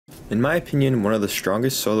In my opinion, one of the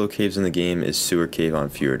strongest solo caves in the game is Sewer Cave on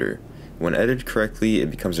Fjordur. When edited correctly, it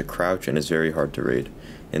becomes a crouch and is very hard to raid.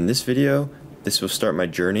 In this video, this will start my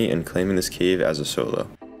journey in claiming this cave as a solo.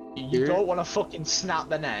 You don't want to fucking snap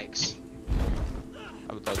the necks.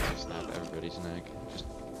 I would love to snap everybody's neck. Just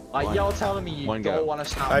like, you're telling me you don't want to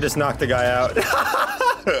snap. I just knocked the guy out.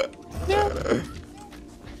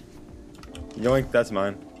 Yoink, that's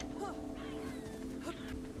mine.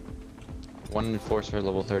 One enforcer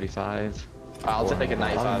level 35. I'll take a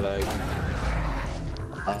 95 egg. I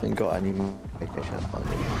haven't got any more vacation on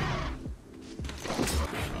me.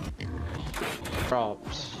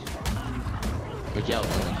 Props. We're yellow.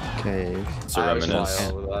 Cave. It's a reminisce.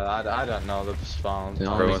 I don't know the spawn. The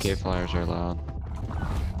only cave flyers are allowed.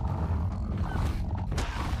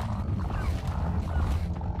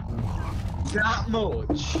 That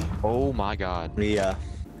much? Oh my god. Yeah.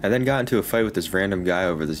 I then got into a fight with this random guy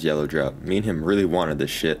over this yellow drop. Me and him really wanted this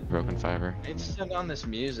shit. Broken fiber. I need to turn on this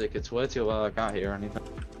music. It's way too loud. I can't hear anything.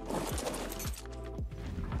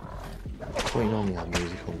 We normally have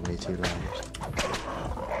music on way too loud.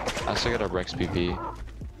 I still got a Rex PP.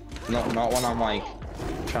 Not when I'm like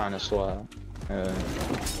trying to swear. I'm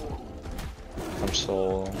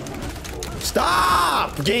so.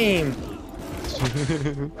 Stop! Game!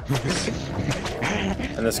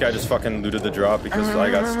 And this guy just fucking looted the drop because I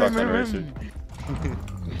got stuck on Racer.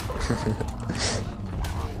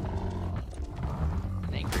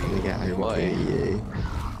 We get angry.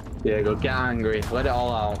 Yeah, go get angry. Let it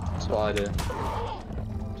all out. That's what I do.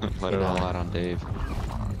 Let it all out on Dave.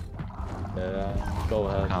 Yeah, go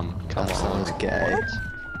ahead. Come That on. sounds gay.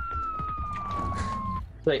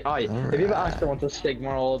 Like, aye, have you ever asked someone to Sigma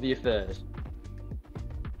all of your face?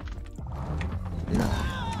 No.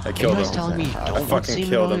 I killed him. telling me I fucking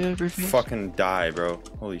killed him. Fucking die, bro.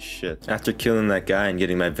 Holy shit. After killing that guy and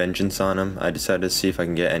getting my vengeance on him, I decided to see if I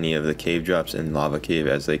can get any of the cave drops in Lava Cave,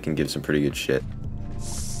 as they can give some pretty good shit.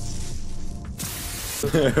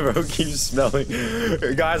 Bro keeps smelling.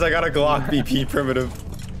 Guys, I got a Glock BP primitive.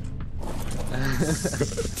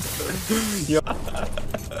 Yo.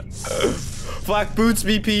 Black Boots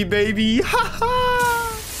BP, baby.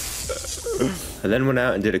 I then went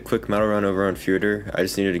out and did a quick metal run over on Fjordur. I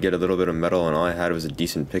just needed to get a little bit of metal, and all I had was a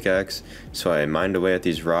decent pickaxe. So I mined away at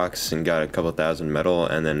these rocks and got a couple thousand metal,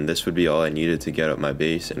 and then this would be all I needed to get up my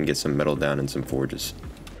base and get some metal down in some forges.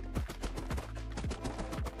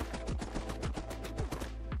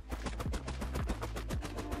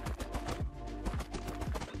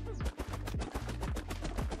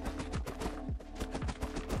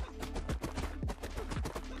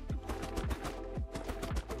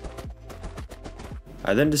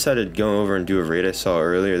 I then decided to go over and do a raid I saw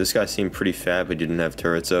earlier. This guy seemed pretty fat, but didn't have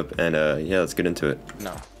turrets up, and yeah, let's get into it.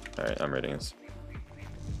 No. Alright, I'm raiding this.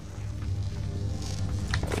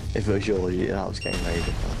 If it was your, I was getting raided,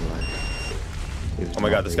 by the way. Oh my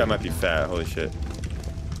god, this guy might be fat. Holy shit.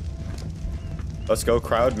 Let's go,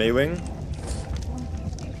 crowd. Maywing.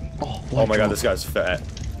 Oh my god, this guy's fat.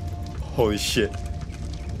 Holy shit.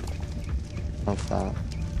 I'm fat.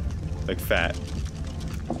 Like fat.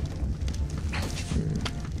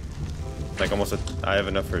 Like almost I have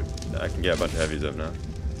enough for, I can get a bunch of heavies up now.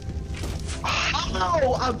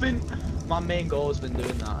 Oh, my main goal has been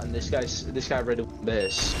doing that, and this guy read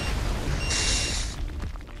this.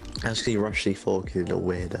 Actually, Rush C4 could be a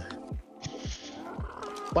weirdo.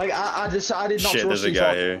 Like, I decided not to Shit, rush there's a C4.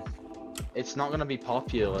 guy here. It's not gonna be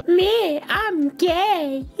popular. Me, I'm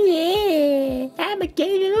gay. Yeah, I'm a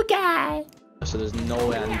gay little guy. So there's no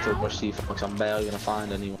way I need to rush C4 because I'm barely gonna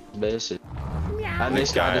find anyone basic. And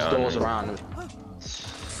this guy just goes around.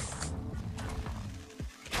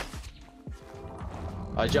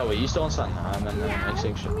 Joey, you still on center? I'm in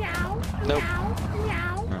extinction. Nope.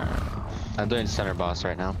 I'm doing center boss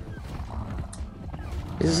right now.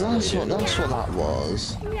 Is that's what that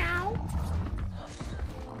was?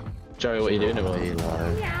 Joey, what are you doing about it?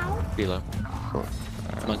 Below.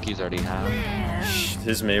 Monkeys already have.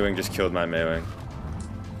 His Maywing just killed my Maywing.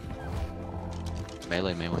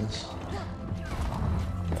 Melee Maywings.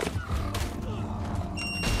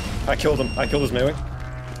 I killed him. I killed his Maywing.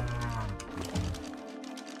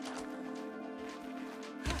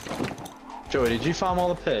 Joey, did you farm all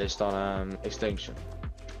the paste on extinction?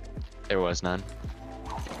 There was none.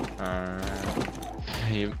 There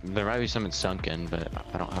might be some in Sunken, but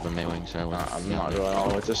I don't have a Maywing, so I won't. I'm not going all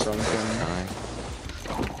the way to Sunken.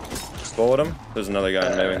 Bullet him. There's another guy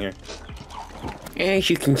in Maywing here. As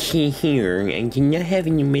you can see here, I do not have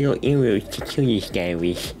any middle arrows to kill this guy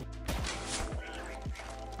with.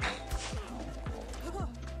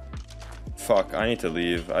 Fuck, I need to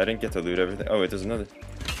leave. I didn't get to loot everything. Oh wait, there's another.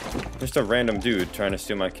 Just a random dude trying to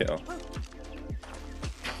steal my kill.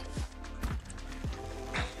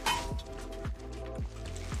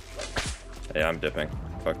 Hey, I'm dipping.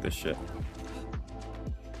 Fuck this shit.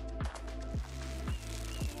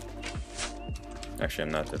 Actually,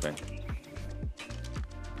 I'm not dipping.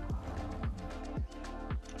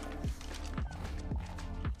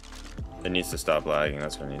 It needs to stop lagging,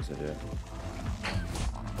 that's what it needs to do.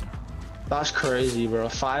 That's crazy, bro.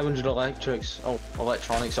 500 electronics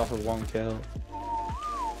off of 1 kill.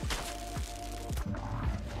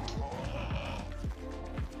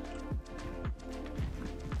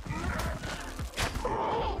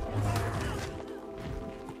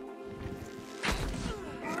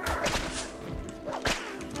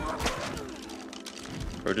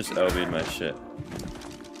 Bro just LB'd my shit.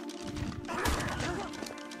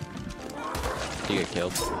 You get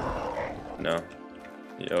killed. No.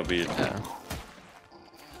 He LB'd. Yeah.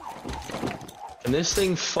 And this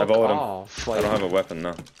thing fuck ulted him. off. I Like, don't have a weapon,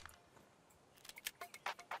 no.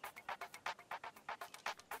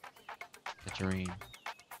 A dream.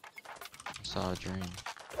 I saw a dream.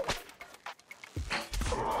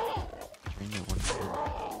 Dream at 1 kill.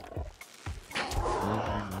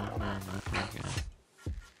 Over and over and over again.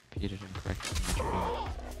 Repeated and corrected in the dream.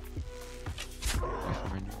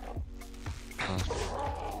 Before I knew.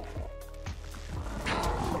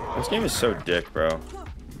 This game is so dick, bro. Oh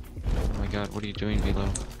my god, what are you doing, Velo?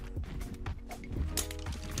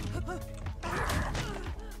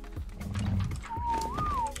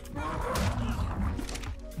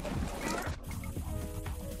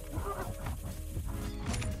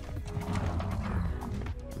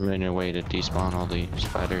 I'm running away to despawn all the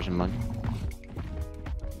spiders and mud.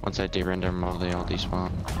 Once I de-render them all, they all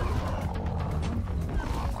despawn.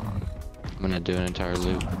 I'm gonna do an entire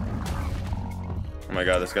loop. Oh my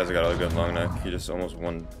god, this guy's got a good long neck. He just almost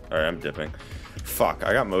won. Alright, I'm dipping. Fuck,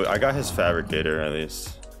 I got his fabricator at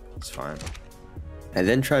least. It's fine. I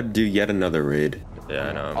then tried to do yet another raid. Yeah,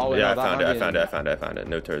 I know. Oh, yeah, no, I found it.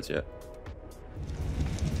 No turrets yet.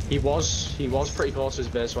 he was pretty close to his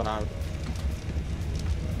base when I.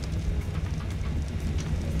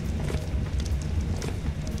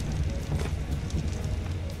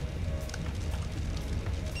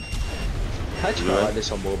 How'd you like this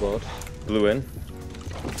on wallboard? Blew in.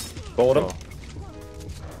 Bowled him. Oh.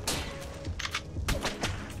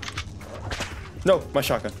 No, my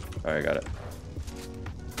shotgun. Alright, got it.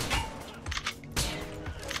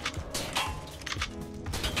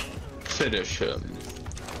 Finish him.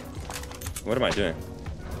 What am I doing?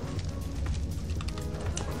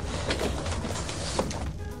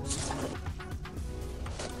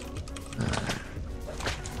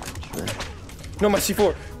 No, my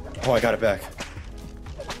C4. Oh, I got it back.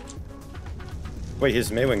 Wait,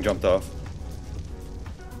 his Maywing jumped off.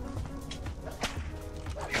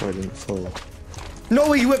 Sure didn't fall.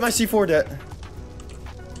 No, he whipped my C4 dead.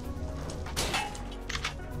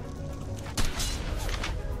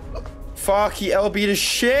 Fuck, he LB'd his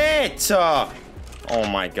shit. Oh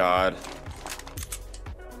my god.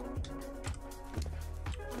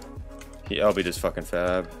 He LB'd his fucking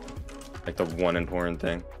fab. Like the one important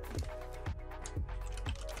thing.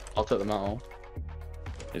 I'll take the metal.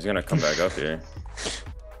 He's gonna come back up here.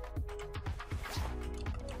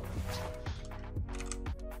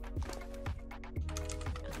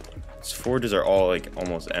 His forges are all like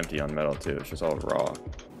almost empty on metal too. It's just all raw.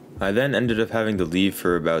 I then ended up having to leave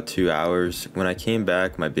for about 2 hours. When I came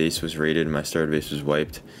back, my base was raided and my starter base was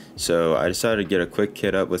wiped. So I decided to get a quick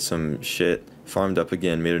kit up with some shit, farmed up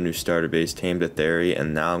again, made a new starter base, tamed a Theory,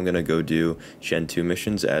 and now I'm gonna go do Gen 2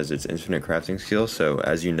 missions as its infinite crafting skill. So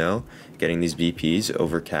as you know, getting these BPs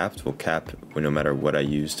over capped will cap no matter what I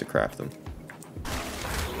use to craft them.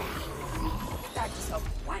 Bagged yourself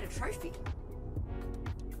quite a trophy.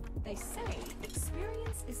 They say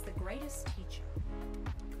experience is the greatest teacher.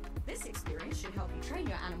 This experience should help you train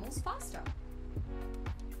your animals faster.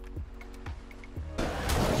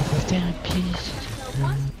 Damn it, please.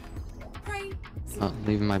 One, pray, Oh,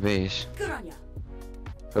 leaving my base. good on ya.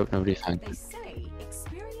 Hope nobody finds They it. say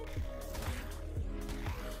experience.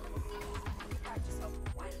 Bagged yourself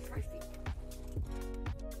quite a trophy.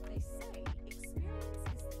 They say experience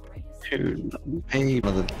is the greatest. Dude, hey,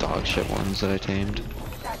 one of the dog shit ones that I tamed.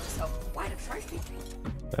 Bagged yourself quite a trophy.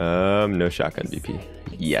 No shotgun BP.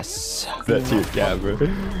 Yes. That's your camera.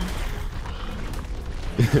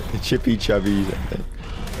 Chippy chubby.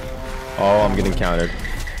 Oh, I'm getting countered.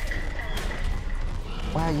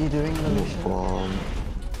 Why are you doing the mission?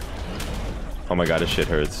 Oh my god, this shit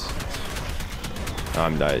hurts.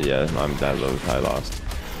 I'm died, yeah, I'm that low, I lost.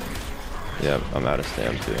 Yeah, I'm out of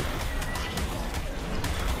stamina too.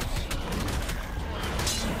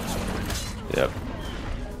 Yep.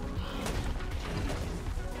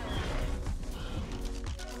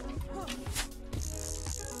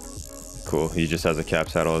 Cool. He just has a cap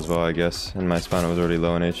saddle as well, I guess. And my Spino was already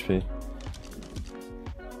low on HP.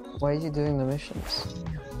 Why are you doing the missions?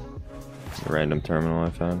 Random terminal I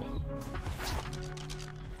found.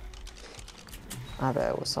 I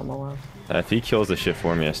bet it was somewhere else. If he kills the shit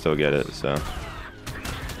for me, I still get it. So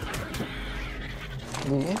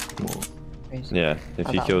Do you? Crazy. yeah, if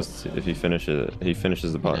I he thought- kills, if he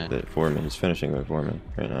finishes the pot Yeah. bit for me. He's finishing it for me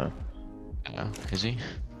right now. Oh, is he?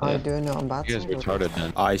 Are Yeah. you doing it on bad You guys side or- retarded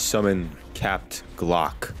then. I summon capped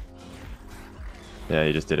Glock. Yeah,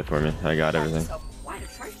 he just did it for me. I got everything. So, quite a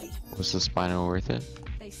trophy. Was the Spino worth it?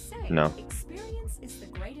 They say No. experience is the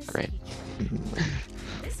greatest Great. teacher.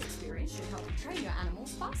 This experience should help you train your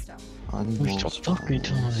animals faster. Waste of fucking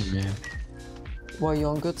time, man. Well, you're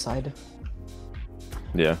on good side.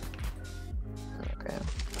 Yeah, Okay.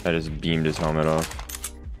 I just beamed his helmet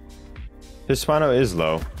off. His Spino is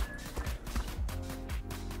low.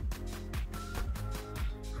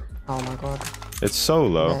 Oh my god. It's so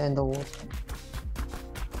low. They're in the water.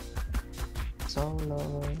 So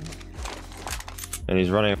low. And he's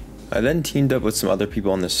running. I then teamed up with some other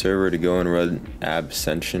people on the server to go and run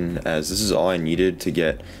Ascension, as this is all I needed to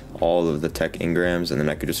get all of the tech engrams, and then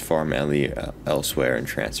I could just farm Ellie elsewhere and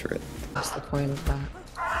transfer it. What's the point of that?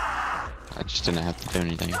 I just didn't have to do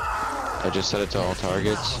anything. I just set it to all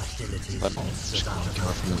targets. Let me just go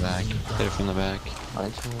from the back. Hit it from the back.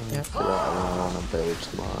 Yep. I want to build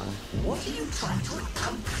tomorrow.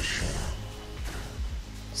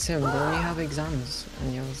 Sim, don't you have exams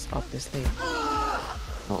and you're up this late?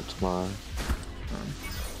 Not tomorrow.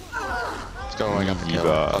 Let's go. I got the kill. Give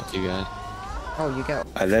up. Fuck you guys. Oh, you get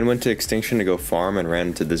I then went to Extinction to go farm and ran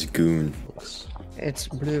into this goon. it's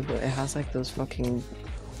blue, but it has like those fucking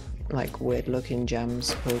like weird looking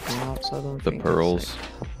gems poking out. So I don't The think pearls.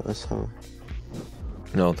 That's how.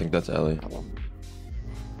 No, I don't think that's Ellie.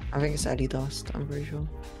 I think it's Eddie Dust. I'm pretty sure.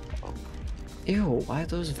 Ew, why are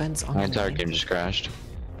those vents on? My entire game just crashed.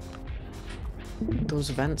 Those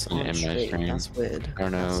vents Yeah, aren't in my straight. stream. That's weird. I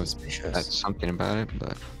don't know. That's suspicious. That's something about it,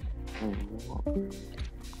 but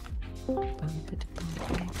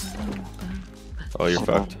Oh, you're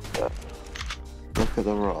fucked. Look at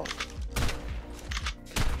the rock.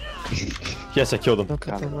 Yes, I killed him. Look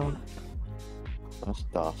at the road. That's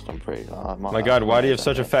dust, I'm pretty sure. My god, why do you have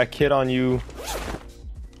such a fat kid on you?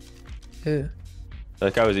 Who?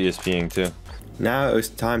 That guy was ESPing too. Now it was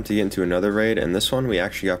time to get into another raid, and this one we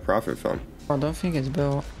actually got profit from. I don't think it's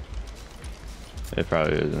built. It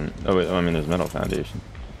probably isn't. Oh wait, I mean there's metal foundation.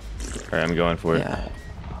 Alright, I'm going for it. Yeah.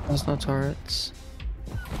 There's no turrets.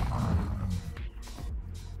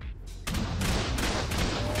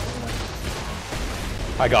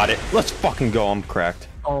 I got it. Let's fucking go. I'm cracked.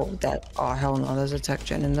 Oh, that. Oh, hell no. There's a tech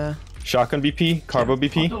gen in there. Shotgun BP, Carbo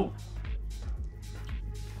BP.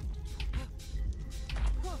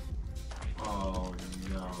 Oh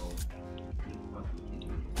no.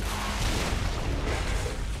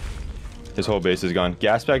 His whole base is gone.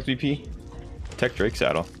 Gas bags BP. Tech Drake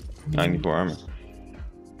saddle. 94 armor.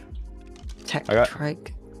 Tech I got-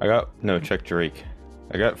 trike. No, check Drake.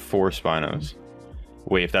 I got 4 Spinos.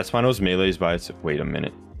 Wait, if that Spino's melee's by its... Wait a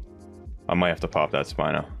minute. I might have to pop that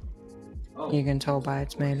Spino. You can tell by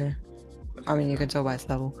its melee. I mean, you can tell by its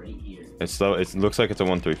level. It's slow. It looks like it's a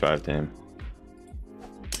 135 team.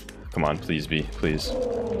 Come on, please be. Please.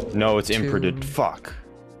 No, it's imprinted. Fuck.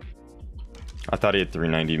 I thought he had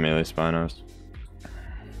 390 melee Spinos.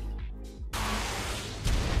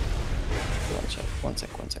 One sec.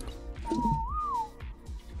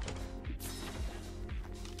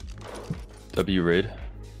 W raid.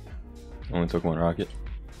 Only took 1 rocket.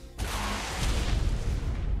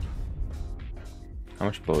 How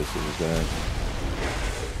much bullets does this guy have?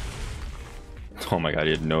 Oh my god,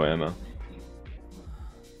 he had no ammo.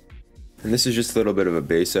 And this is just a little bit of a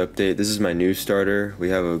base update. This is my new starter. We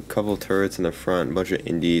have a couple turrets in the front, a bunch of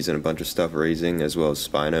indies, and a bunch of stuff raising, as well as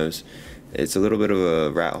Spinos. It's a little bit of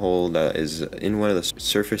a rat hole that is in one of the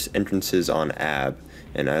surface entrances on AB,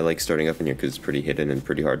 and I like starting up in here because it's pretty hidden and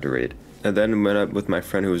pretty hard to raid. And then went up with my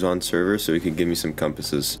friend who was on server so he could give me some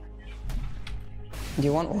compasses. Do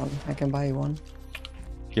you want one? I can buy you one.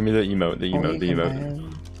 Give me the emote, the Or emote, you the can buy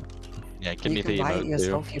emote. yeah, give You me can the buy it emote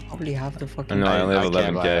yourself. too. You probably have the fucking. No, I only have I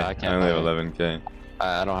can't buy 11k. it, I I can't only buy have it. 11k.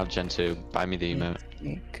 I don't have Gen 2. Buy me the emote.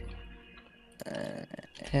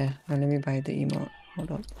 Yeah, let me buy the emote.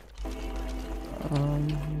 Hold up.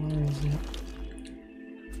 Where is it?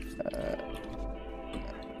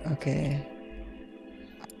 Okay.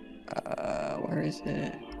 Where is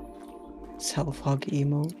it? Self-hug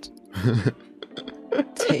emote.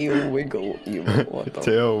 tail wiggle. You what the?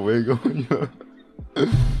 Tail wiggle.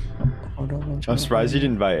 Hold on, I'm surprised you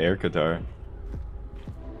didn't buy air guitar.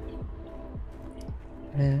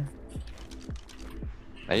 Yeah.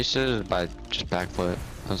 I used to buy just backflip.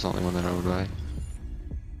 That was the only one that I would buy.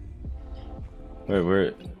 Wait,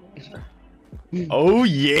 where? Oh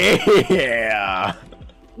yeah!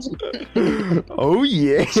 Oh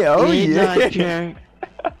yeah! Oh yeah!